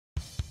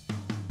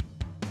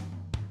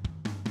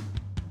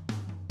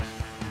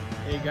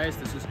Hey guys,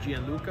 this is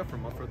Gianluca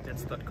from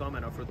offroadtents.com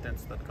and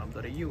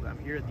offroadtents.com.au. I'm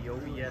here at the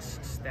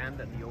OVS stand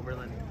at the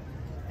Overland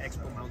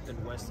Expo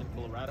Mountain West in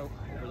Colorado,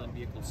 Overland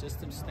Vehicle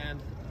Systems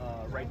stand.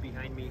 Right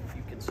behind me,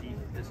 you can see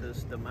this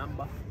is the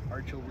Mamba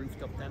hardshell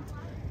rooftop tent.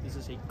 This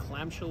is a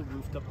clamshell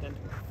rooftop tent,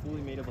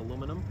 fully made of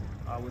aluminum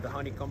with a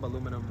honeycomb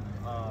aluminum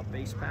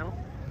base panel.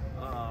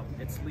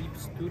 It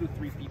sleeps 2 to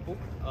 3 people.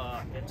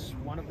 It's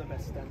one of the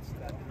best tents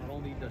that not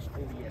only does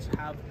OVS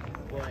have,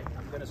 but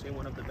I'm gonna say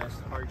one of the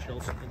best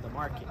hardshells in the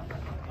market.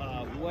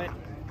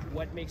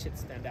 What makes it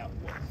stand out?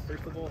 Well,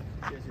 first of all,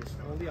 this is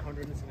only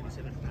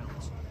 177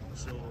 pounds.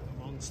 So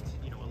amongst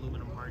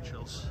aluminum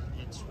hardshells,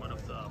 it's one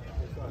of the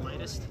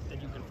lightest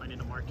that you can find in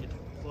the market.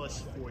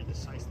 Plus, for the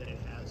size that it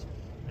has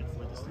and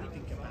for the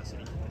sleeping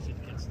capacity, because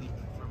it can sleep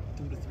from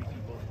 2 to 3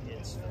 people,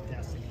 it's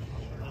fantastic.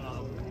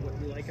 What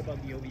we like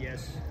about the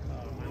OVS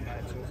Mamba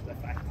is also the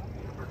fact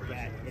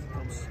that it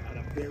comes at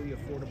a very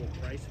affordable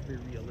price, very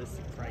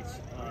realistic price,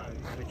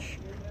 which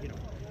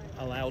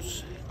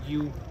allows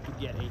you to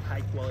get a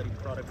high quality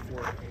product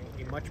for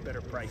a much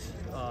better price.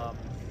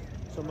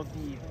 Some of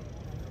the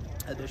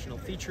additional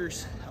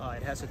features,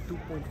 it has a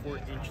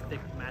 2.4-inch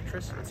thick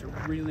mattress. It's a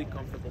really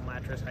comfortable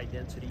mattress, high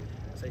density,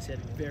 as I said,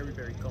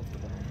 very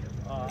comfortable.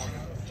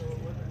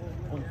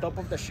 On top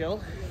of the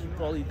shell, you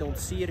probably don't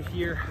see it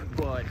here,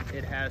 but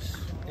it has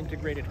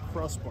integrated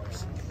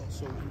crossbars,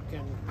 so you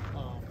can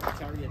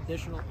carry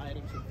additional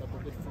items on top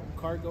of it, from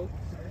cargo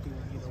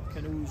to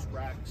canoes,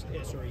 racks,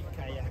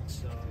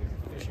 kayaks,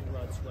 fishing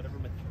rods, whatever,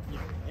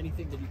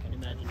 anything that you can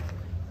imagine,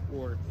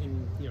 or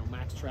in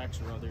max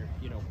tracks or other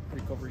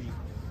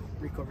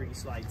recovery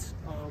slides.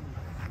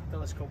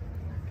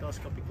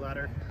 Telescopic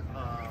ladder.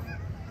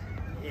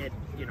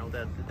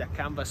 The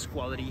canvas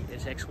quality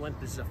is excellent.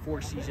 This is a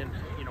 4-season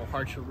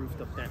hardshell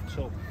rooftop tent.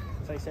 So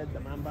as I said, the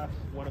Mamba,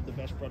 one of the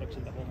best products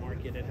in the whole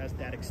market. It has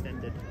that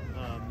extended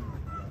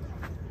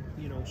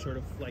sort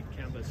of like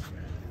canvas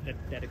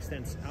that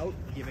extends out,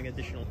 giving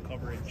additional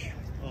coverage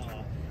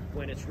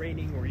when it's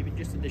raining, or even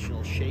just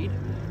additional shade.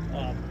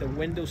 The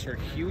windows are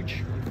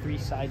huge on 3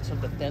 sides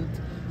of the tent,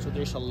 so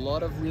there's a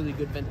lot of really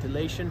good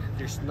ventilation.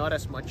 There's not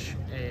as much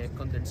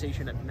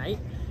condensation at night,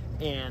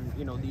 and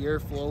the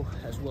airflow,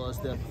 as well as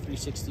the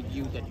 360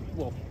 view that you,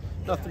 well,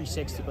 not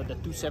 360, but the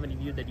 270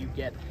 view that you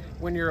get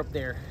when you're up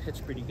there, it's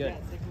pretty good.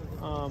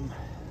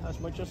 As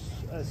much as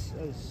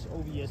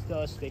OVS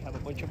does, they have a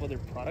bunch of other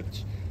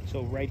products.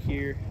 So right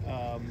here,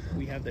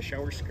 we have the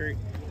shower skirt.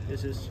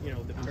 This is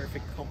the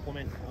perfect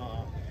complement,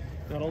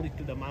 not only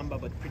to the Mamba,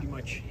 but pretty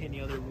much any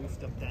other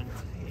rooftop tent,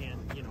 and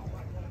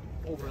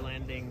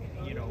overlanding,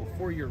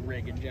 for your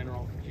rig in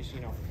general. Just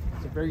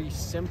it's a very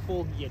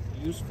simple yet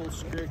useful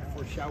skirt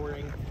for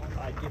showering.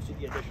 It gives you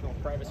the additional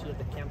privacy at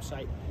the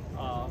campsite,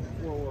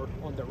 or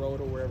on the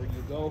road, or wherever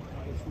you go.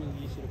 It's really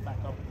easy to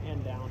pack up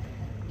and down.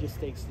 Just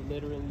takes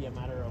literally a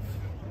matter of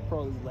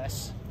probably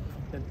less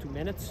than 2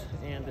 minutes,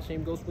 and the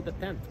same goes with the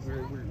tent.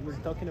 We're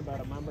talking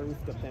about a Mamba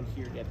rooftop tent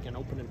here that can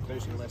open and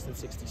close in less than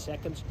 60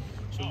 seconds,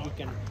 so you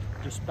can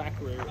just pack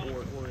or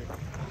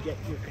get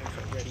your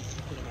campsite ready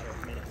in a matter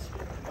of minutes.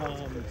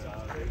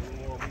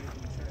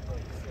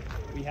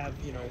 We have,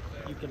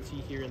 you can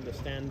see here in the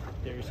stand,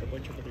 there's a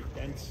bunch of other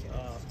tents.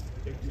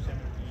 There's 270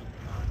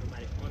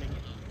 pneumatic awning,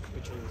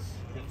 which is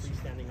the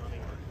freestanding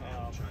awning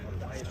of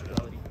the highest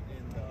quality.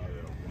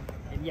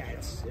 And yeah,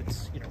 it's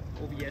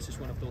OVS is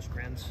one of those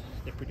brands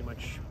that pretty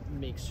much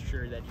makes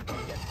sure that you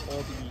can get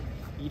all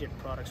the needed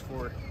products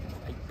for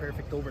a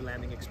perfect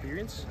overlanding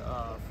experience,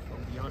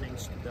 from the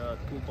awnings to the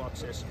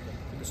toolboxes,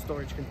 to the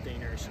storage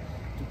containers,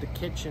 to the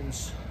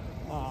kitchens,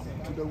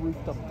 to the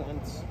rooftop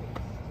tents,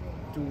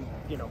 to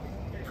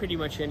pretty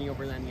much any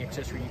overlanding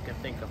accessory you can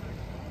think of.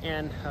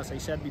 And as I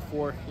said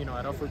before,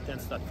 at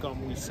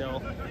offroadtents.com, we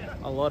sell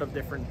a lot of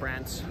different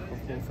brands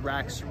of both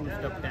racks,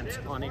 rooftop tents,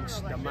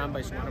 awnings. The Mamba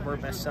is one of our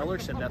best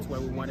sellers, and that's why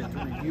we wanted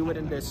to review it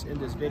in this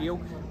video.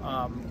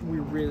 We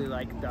really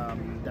like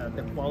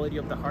the quality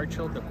of the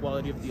hardshell, the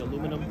quality of the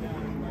aluminum.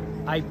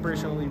 I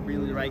personally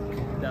really like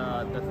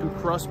the 2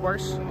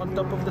 crossbars on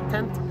top of the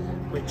tent,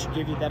 which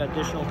give you that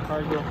additional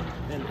cargo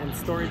and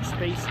storage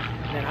space.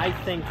 And I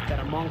think that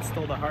amongst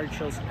all the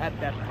hardshells at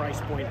that price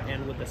point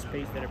and with the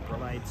space that it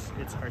provides,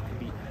 it's hard to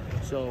beat.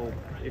 So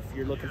if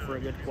you're looking for a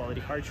good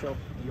quality hardshell,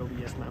 the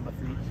OVS Mamba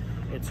 3,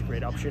 it's a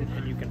great option,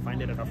 and you can find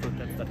it at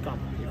offroadtents.com.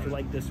 If you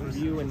like this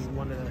review and you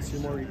want to see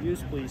more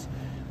reviews, please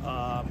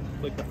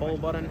click the follow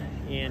button,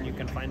 and you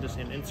can find us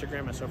on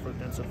Instagram as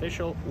OffroadTents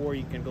Official, or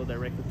you can go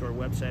directly to our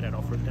website at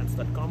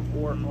offroadtents.com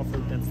or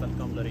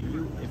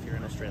offroadtents.com.au if you're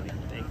in Australia.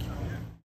 Thank you.